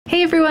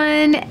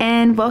everyone,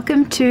 and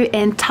welcome to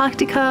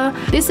Antarctica.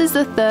 This is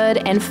the third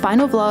and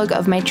final vlog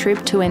of my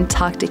trip to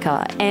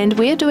Antarctica, and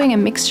we are doing a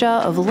mixture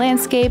of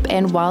landscape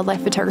and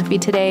wildlife photography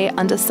today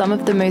under some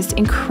of the most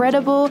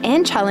incredible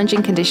and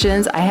challenging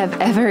conditions I have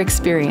ever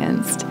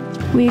experienced.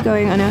 We're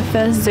going on our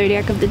first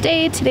zodiac of the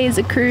day. Today is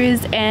a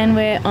cruise and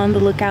we're on the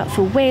lookout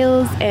for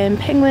whales and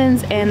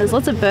penguins, and there's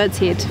lots of birds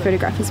here to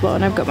photograph as well,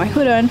 and I've got my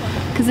hood on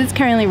because it's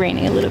currently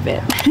raining a little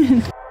bit.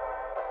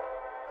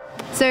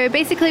 So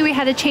basically we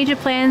had a change of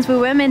plans. We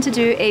were meant to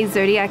do a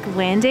zodiac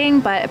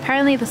landing, but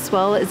apparently the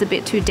swell is a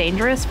bit too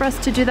dangerous for us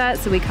to do that,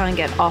 so we can't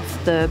get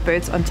off the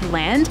boats onto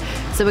land.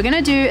 So we're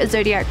gonna do a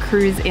zodiac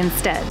cruise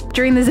instead.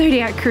 During the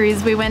zodiac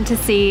cruise, we went to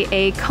see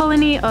a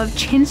colony of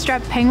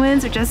chin-strap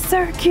penguins, which are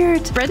so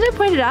cute. Brenda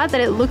pointed out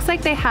that it looks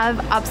like they have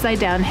upside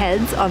down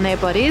heads on their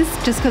bodies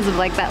just because of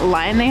like that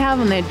line they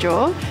have on their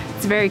jaw.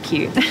 It's very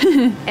cute.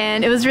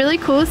 And it was really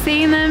cool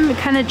seeing them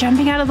kind of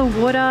jumping out of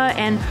the water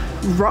and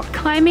rock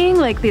climbing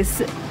like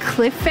this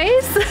cliff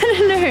face. I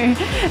don't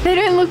know. They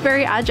don't look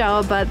very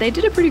agile, but they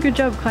did a pretty good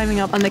job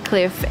climbing up on the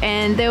cliff.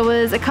 And there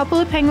was a couple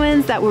of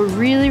penguins that were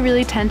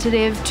really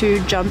tentative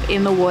to jump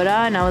in the water,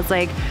 and I was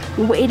like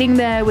waiting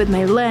there with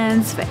my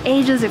lens for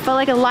ages. It felt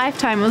like a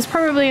lifetime. It was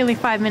probably only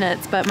 5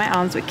 minutes, but my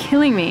arms were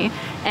killing me.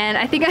 And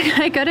I think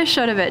I got a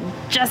shot of it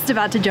just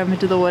about to jump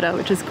into the water,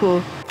 which was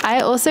cool.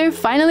 I also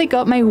finally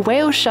got my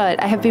whale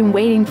shot I have been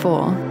waiting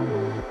for.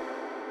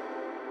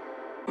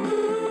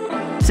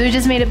 So we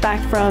just made it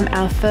back from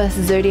our first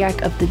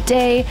zodiac of the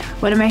day.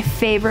 One of my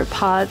favorite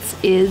parts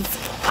is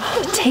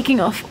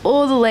taking off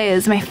all the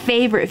layers. My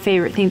favorite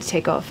thing to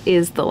take off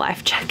is the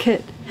life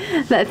jacket.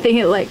 That thing,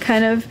 it like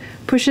kind of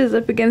pushes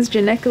up against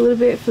your neck a little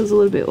bit. It feels a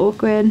little bit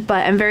awkward,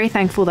 but I'm very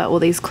thankful that all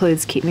these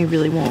clothes keep me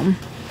really warm.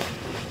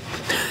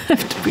 I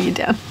have to put you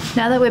down.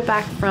 Now that we're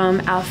back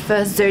from our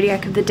first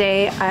zodiac of the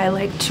day, I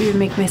like to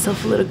make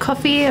myself a little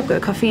coffee. I've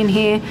got coffee in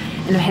here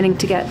and I'm heading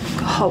to get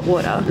hot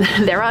water.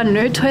 There are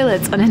no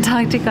toilets on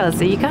Antarctica,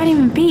 so you can't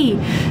even pee.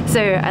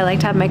 So I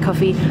like to have my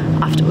coffee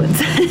afterwards.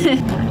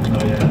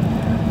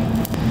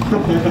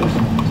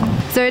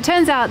 So it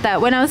turns out that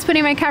when I was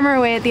putting my camera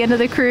away at the end of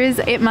the cruise,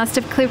 it must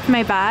have clipped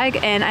my bag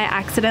and I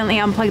accidentally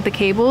unplugged the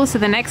cable. So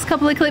the next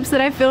couple of clips that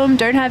I filmed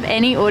don't have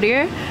any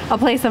audio. I'll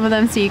play some of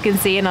them so you can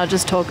see, and I'll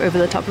just talk over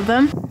the top of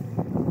them.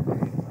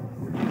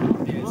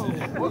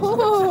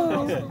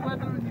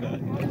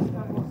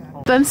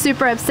 But I'm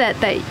super upset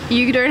that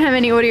you don't have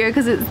any audio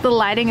because the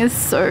lighting is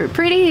so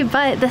pretty,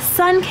 but the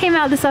sun came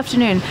out this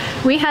afternoon.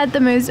 We had the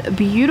most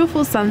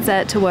beautiful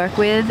sunset to work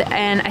with,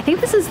 and I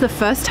think this is the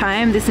first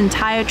time this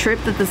entire trip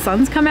that the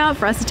sun's come out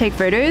for us to take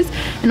photos,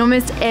 and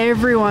almost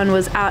everyone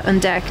was out on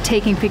deck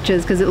taking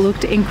pictures because it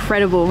looked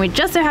incredible. We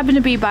just so happened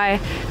to be by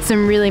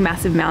some really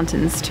massive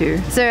mountains too.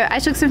 So I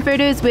took some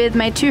photos with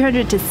my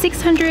 200 to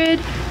 600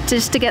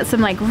 just to get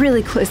some like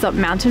really close-up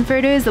mountain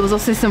photos. There was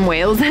also some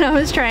whales that I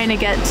was trying to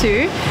get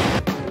to.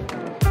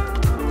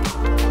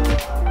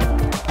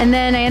 And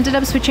then I ended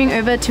up switching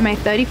over to my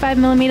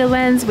 35mm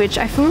lens, which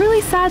I feel really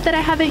sad that I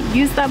haven't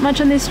used that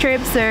much on this trip,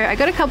 so I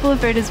got a couple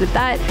of photos with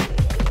that.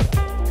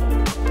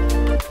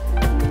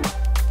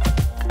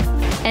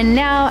 And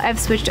now I've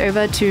switched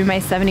over to my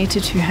 70 to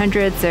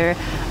 200, so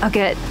I'll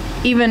get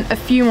even a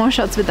few more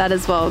shots with that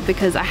as well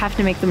because I have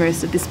to make the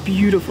most of this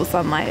beautiful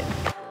sunlight.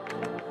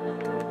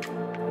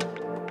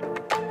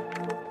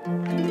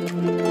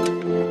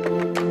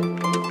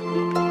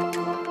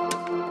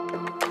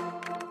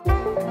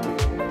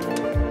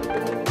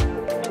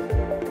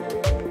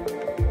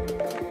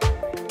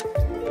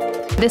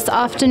 This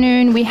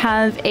afternoon we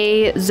have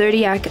a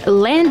zodiac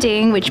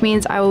landing, which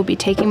means I will be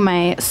taking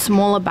my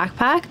smaller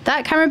backpack.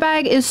 That camera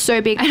bag is so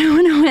big, I don't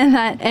want to wear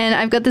that. And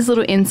I've got this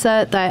little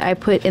insert that I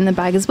put in the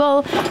bag as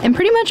well. And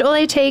pretty much all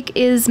I take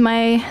is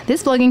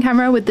this vlogging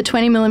camera with the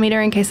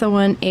 20mm in case I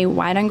want a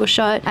wide angle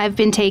shot. I've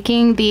been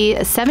taking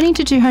the 70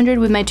 to 200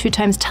 with my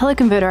 2x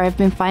teleconverter. I've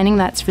been finding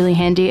that's really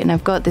handy, and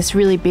I've got this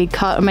really big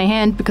cut on my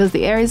hand because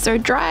the air is so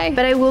dry.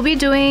 But I will be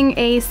doing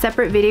a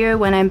separate video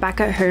when I'm back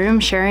at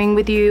home, sharing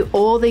with you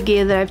all the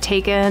gear that I've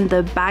taken,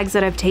 the bags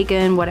that I've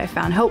taken, what I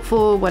found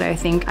helpful, what I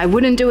think I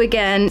wouldn't do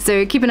again.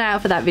 So keep an eye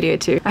out for that video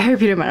too. I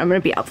hope you don't mind. I'm going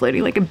to be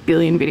uploading like a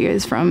billion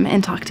videos from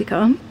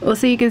Antarctica.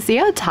 Also, you can see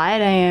how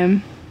tired I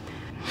am.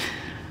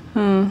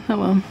 Oh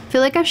well. I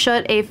feel like I've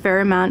shot a fair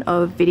amount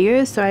of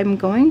videos, so I'm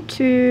going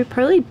to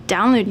probably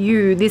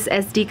download this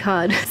SD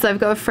card. So I've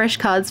got fresh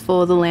cards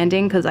for the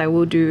landing because I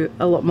will do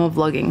a lot more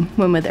vlogging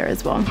when we're there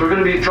as well. So we're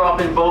going to be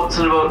dropping boats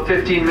in about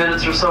 15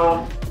 minutes or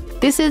so.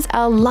 This is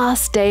our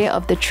last day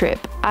of the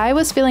trip. I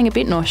was feeling a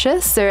bit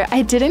nauseous, so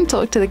I didn't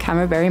talk to the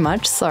camera very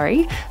much,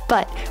 sorry.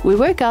 But we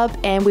woke up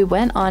and we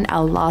went on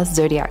our last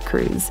zodiac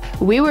cruise.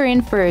 We were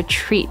in for a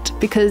treat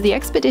because the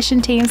expedition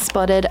team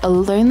spotted a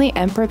lonely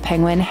emperor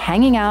penguin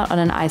hanging out on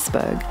an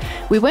iceberg.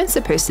 We weren't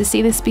supposed to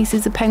see this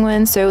species of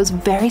penguin, so it was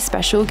very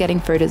special getting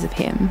photos of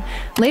him.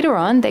 Later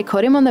on, they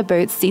caught him on the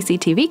boat's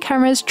CCTV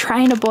cameras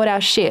trying to board our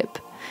ship.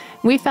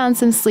 We found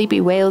some sleepy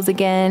whales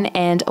again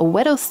and a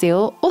weddell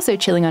seal also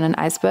chilling on an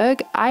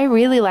iceberg. I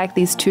really like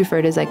these two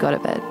photos I got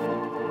of it.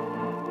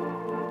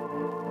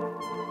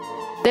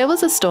 There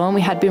was a storm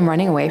we had been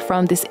running away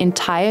from this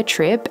entire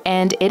trip,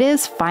 and it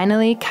is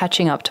finally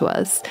catching up to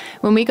us.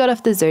 When we got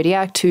off the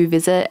Zodiac to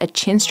visit a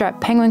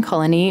chinstrap penguin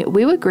colony,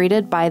 we were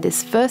greeted by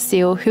this first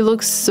seal who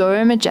looks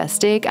so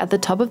majestic at the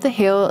top of the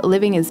hill,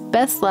 living his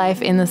best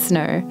life in the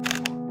snow.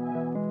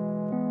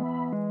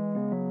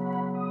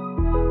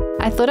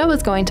 I thought I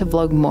was going to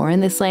vlog more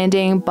in this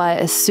landing, but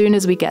as soon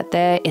as we get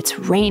there, it's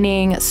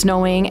raining,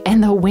 snowing,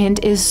 and the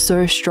wind is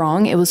so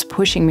strong it was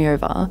pushing me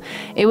over.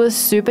 It was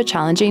super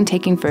challenging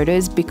taking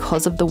photos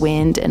because of the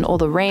wind and all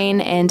the rain,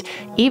 and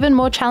even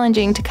more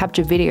challenging to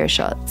capture video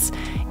shots.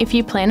 If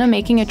you plan on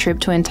making a trip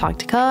to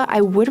Antarctica,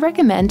 I would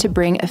recommend to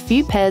bring a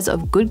few pairs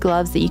of good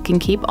gloves that you can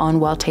keep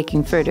on while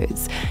taking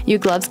photos. Your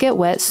gloves get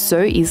wet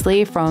so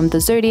easily from the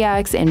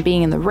Zodiacs and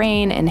being in the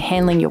rain and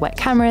handling your wet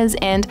cameras,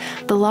 and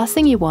the last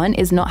thing you want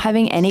is not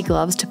having any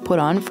gloves to put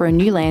on for a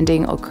new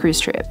landing or cruise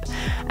trip.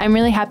 I'm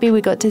really happy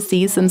we got to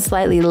see some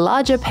slightly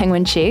larger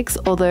penguin chicks,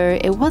 although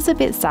it was a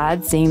bit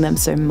sad seeing them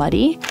so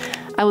muddy.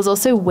 I was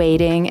also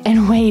waiting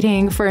and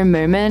waiting for a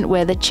moment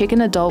where the chick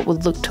and adult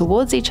would look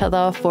towards each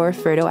other for a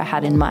photo I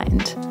had in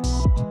mind.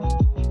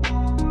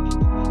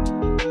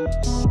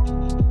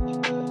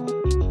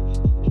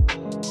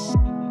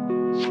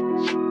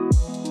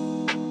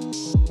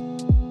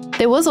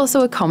 There was also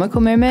a comical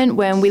moment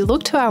when we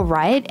looked to our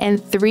right and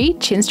 3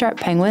 chinstrap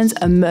penguins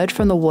emerged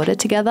from the water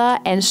together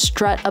and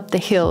strut up the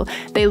hill.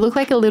 They look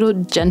like a little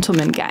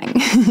gentleman gang.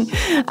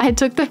 I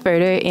took the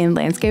photo in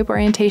landscape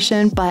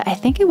orientation, but I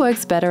think it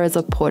works better as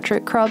a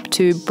portrait crop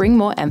to bring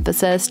more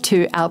emphasis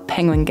to our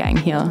penguin gang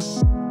here.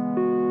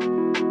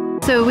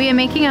 So we are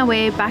making our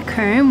way back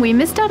home. We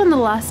missed out on the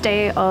last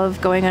day of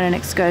going on an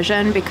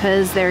excursion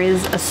because there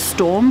is a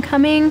storm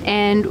coming,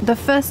 and the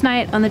first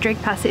night on the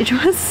Drake Passage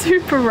was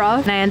super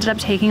rough. And I ended up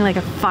taking like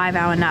a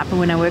 5-hour nap, and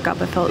when I woke up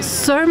I felt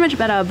so much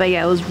better, but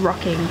yeah, it was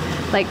rocking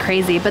like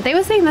crazy. But they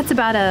were saying that's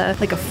about a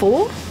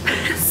 4.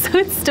 So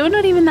it's still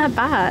not even that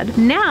bad.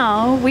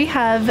 Now we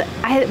have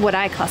what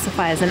I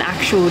classify as an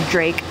actual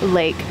Drake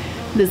lake.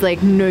 There's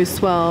like no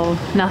swell,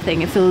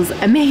 nothing. It feels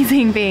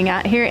amazing being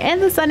out here,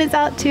 and the sun is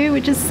out too,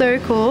 which is so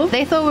cool.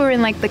 They thought we were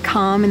in like the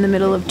calm in the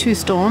middle of 2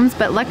 storms,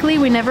 but luckily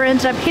we never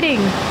ended up hitting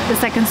the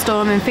second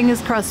storm, and fingers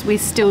crossed we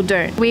still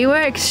don't. We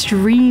were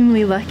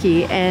extremely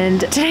lucky, and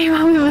today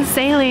while we were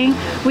sailing,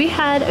 we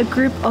had a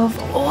group of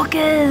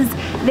orcas.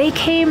 They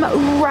came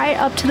right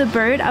up to the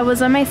boat. I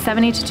was on my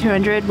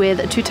 70-200 with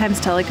a 2x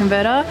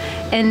teleconverter,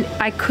 and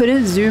I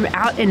couldn't zoom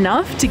out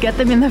enough to get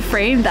them in the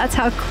frame. That's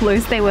how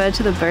close they were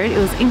to the boat. It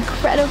was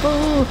incredible.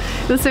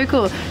 It was so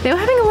cool. They were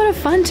having a lot of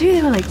fun too.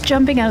 They were like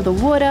jumping out of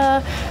the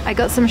water. I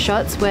got some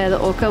shots where the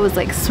orca was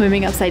like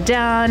swimming upside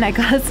down. I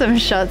got some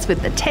shots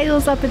with the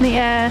tails up in the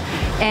air,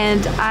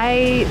 and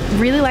I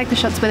really like the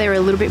shots where they were a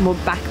little bit more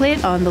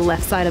backlit on the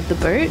left side of the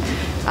boat.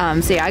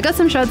 So yeah, I got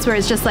some shots where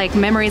it's just like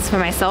memories for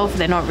myself.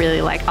 They're not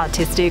really like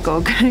artistic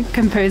or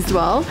composed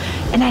well.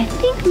 And I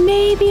think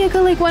maybe I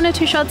got like 1 or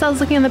 2 shots. I was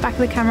looking on the back of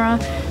the camera.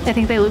 I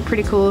think they look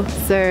pretty cool.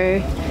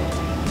 So,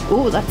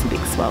 oh, that's a big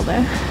swell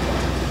there.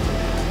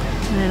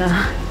 And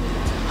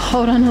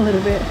hold on a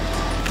little bit.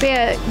 But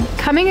yeah,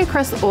 coming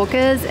across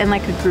orcas and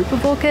like a group of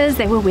orcas,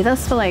 they were with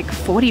us for like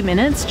 40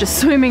 minutes just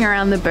swimming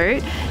around the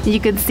boat. You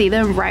could see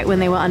them right when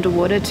they were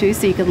underwater too,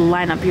 so you could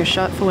line up your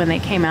shot for when they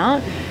came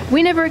out.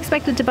 We never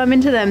expected to bump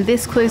into them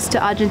this close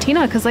to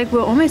Argentina, because like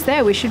we're almost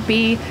there. We should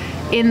be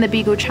in the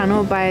Beagle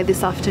Channel by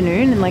this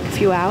afternoon in like a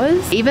few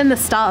hours. Even the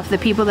staff, the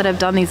people that have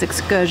done these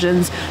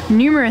excursions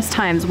numerous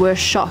times, were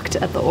shocked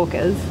at the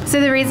orcas.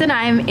 So the reason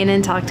I'm in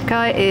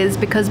Antarctica is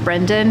because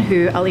Brendan,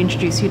 who I'll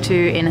introduce you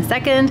to in a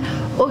second,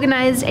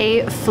 organized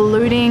a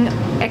floating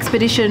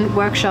expedition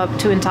workshop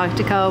to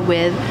Antarctica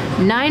with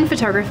 9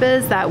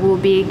 photographers that will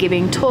be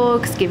giving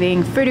talks,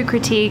 giving photo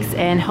critiques,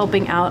 and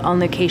helping out on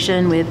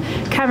location with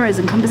cameras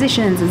and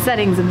compositions and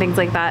settings and things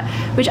like that,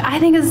 which I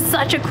think is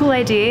such a cool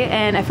idea,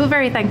 and I feel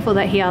very thankful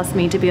that he asked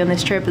me to be on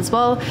this trip as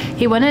well.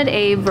 He wanted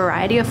a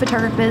variety of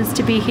photographers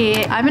to be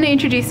here. I'm going to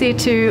introduce you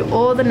to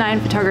all the 9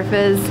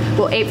 photographers,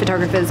 well 8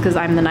 photographers because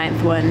I'm the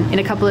 9th one, in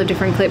a couple of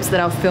different clips that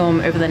I'll film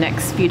over the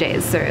next few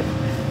days. So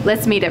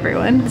let's meet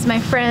everyone. This is my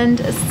friend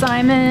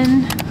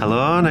Simon.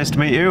 Hello, nice to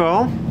meet you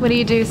all. What do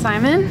you do,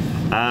 Simon?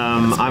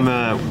 I'm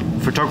a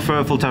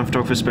photographer, full-time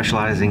photographer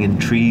specializing in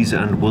trees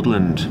and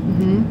woodland,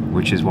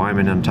 which is why I'm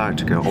in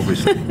Antarctica,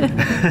 obviously.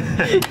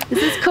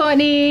 This is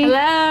Courtney.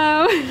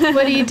 Hello.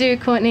 What do you do,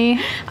 Courtney?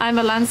 I'm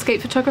a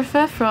landscape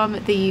photographer from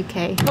the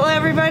UK. Hello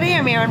everybody,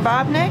 I'm Erin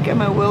Bobnick.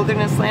 I'm a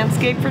wilderness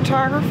landscape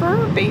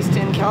photographer based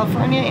in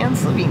California and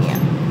Slovenia.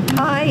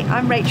 Hi,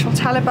 I'm Rachel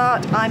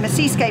Talibot. I'm a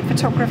seascape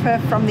photographer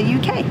from the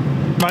UK.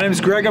 My name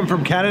is Greg, I'm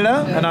from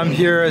Canada, and I'm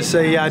here as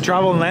a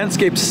travel and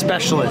landscape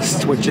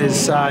specialist, which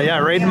is,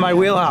 right in my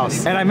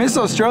wheelhouse. And I miss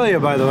Australia,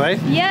 by the way.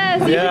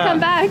 Yes, you can come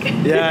back.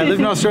 Yeah, I lived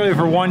in Australia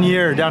for 1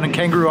 year down in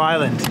Kangaroo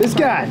Island. This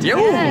guy. Yo!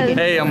 Yes.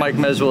 Hey, I'm Mike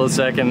Meswell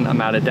II.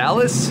 I'm out of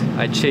Dallas.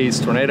 I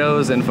chase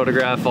tornadoes and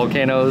photograph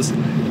volcanoes.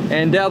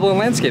 and dabble in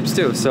landscapes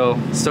too. So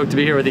stoked to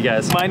be here with you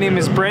guys. My name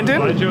is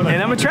Brendan,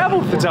 and I'm a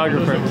travel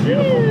photographer.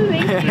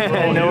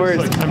 No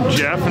worries. I'm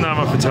Jeff, and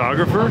I'm a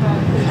photographer.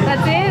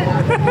 That's it?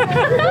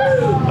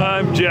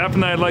 I'm Jeff,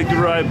 and I like to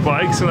ride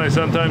bikes, and I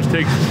sometimes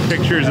take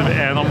pictures of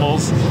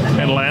animals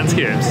and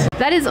landscapes.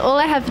 That is all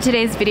I have for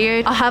today's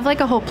video. I'll have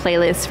like a whole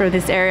playlist for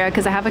this area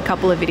because I have a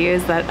couple of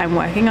videos that I'm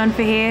working on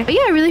for here. But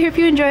yeah, I really hope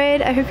you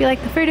enjoyed. I hope you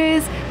liked the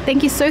photos.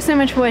 Thank you so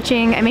much for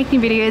watching. I make new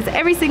videos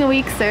every single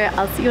week, so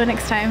I'll see you all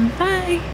next time. Bye!